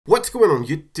What's going on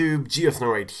YouTube,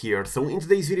 GeoSnow right here. So in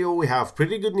today's video we have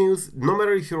pretty good news. No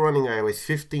matter if you're running iOS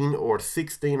 15 or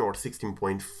 16 or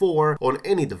 16.4 on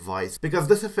any device, because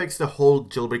this affects the whole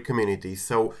jailbreak community.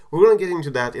 So we're gonna get into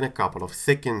that in a couple of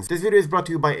seconds. This video is brought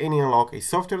to you by AnyUnlock, a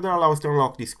software that allows to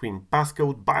unlock the screen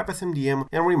passcode, bypass MDM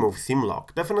and remove SIM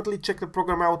lock. Definitely check the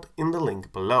program out in the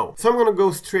link below. So I'm gonna go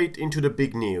straight into the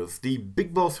big news. The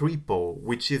BigBoss Repo,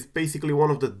 which is basically one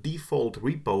of the default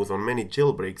repos on many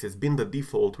jailbreaks, has been the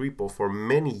default repo for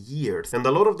many years, and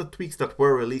a lot of the tweaks that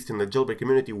were released in the jailbreak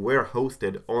community were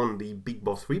hosted on the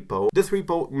BigBoss Repo. This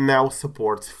repo now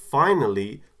supports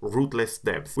finally rootless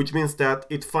debs, which means that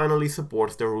it finally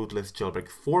supports the rootless jailbreak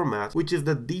format, which is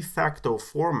the de facto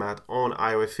format on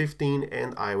iOS 15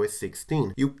 and iOS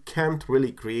 16. You can't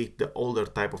really create the older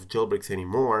type of jailbreaks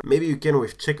anymore. Maybe you can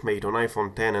with Checkmate on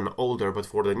iPhone 10 and older, but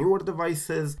for the newer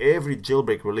devices, every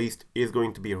jailbreak released is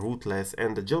going to be rootless,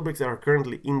 and the jailbreaks that are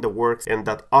currently in the works and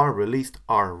that are released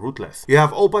are rootless. You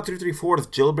have OPA 334's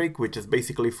jailbreak, which is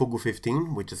basically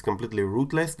Fugu15, which is completely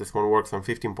rootless. This one works on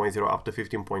 15.0 up to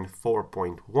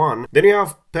 15.4.1. Then you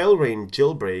have Pelrain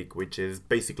jailbreak, which is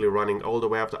basically running all the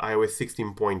way up to iOS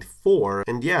 16.4,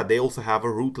 and yeah, they also have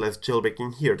a rootless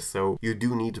jailbreaking here, so you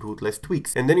do need rootless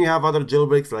tweaks. And then you have other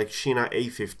jailbreaks like Sheena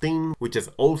A15, which is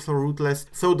also rootless.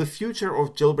 So the future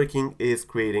of jailbreaking is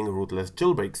creating rootless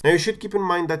jailbreaks. Now you should keep in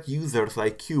mind that users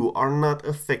like you are not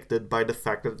affected by the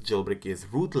fact that jailbreak is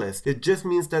rootless. It just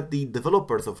means that the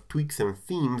developers of tweaks and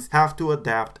themes have to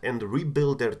adapt and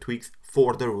rebuild their tweaks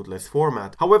for the rootless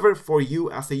format. However, for you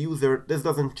as a user, this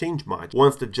doesn't change much.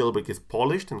 Once the jailbreak is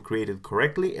polished and created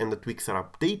correctly and the tweaks are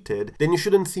updated, then you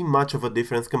shouldn't see much of a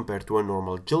difference compared to a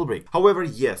normal jailbreak. However,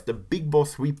 yes, the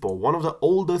BigBoss Repo, one of the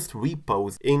oldest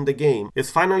repos in the game,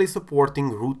 is finally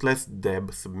supporting rootless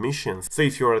deb submissions. So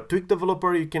if you're a tweak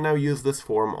developer, you can now use this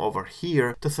form over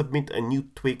here to submit a new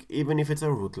tweak, even if it's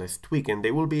a rootless tweak, and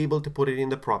they will be able to put it in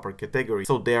the proper category.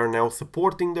 So they are now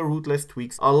supporting the rootless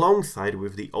tweaks alongside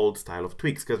with the old style of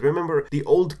tweaks, because remember, the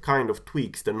old kind of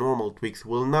tweaks, the normal tweaks,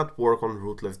 will not work on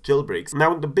rootless jailbreaks.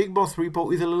 Now the BigBoss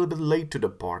Repo is a little bit late to the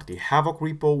party. Havoc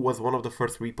Repo was one of the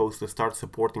first repos to start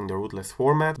supporting the rootless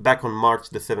format back on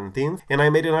March the 17th, and I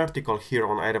made an article here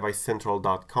on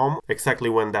iDevicecentral.com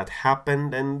exactly when that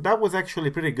happened, and that was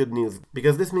actually pretty good news,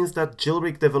 because this means that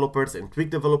jailbreak developers and tweak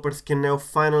developers can now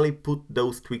finally put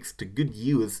those tweaks to good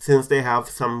use, since they have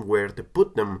somewhere to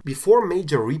put them. Before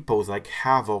major repos like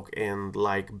Havoc and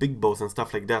like BigBoss and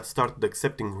stuff like that started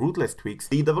accepting rootless tweaks,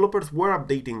 the developers were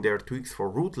updating their tweaks for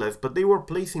rootless, but they were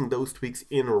placing those tweaks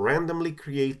in randomly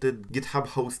created, GitHub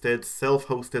hosted,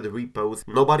 self-hosted repos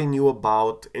nobody knew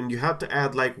about, and you had to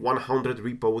add like 100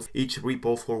 repos, each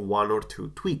repo for 1 or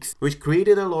 2 tweaks, which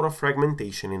created a lot of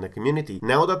fragmentation in the community.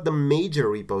 Now that the major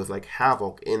repos like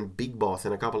Havoc and BigBoss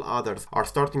and a couple others are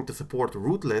starting to support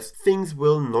rootless, things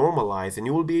will normalize and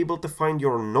you will be able to find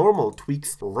your normal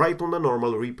tweaks right on the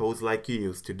normal repos like you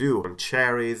used to do on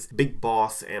Cherries,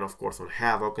 BigBoss, and of course on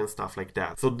Havoc and stuff like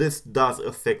that. So this does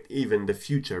affect even the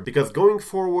future, because going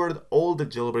forward all the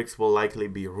jailbreaks will likely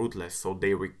be rootless, so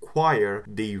they require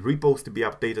the repos to be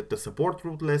updated to support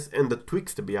rootless and the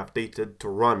tweaks to be updated to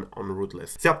run on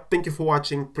rootless. So yeah, thank you for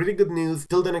watching, pretty good news.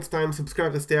 Till the next time,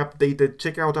 subscribe to stay updated,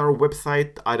 check out our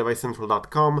website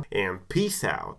iDeviceCentral.com, and peace out.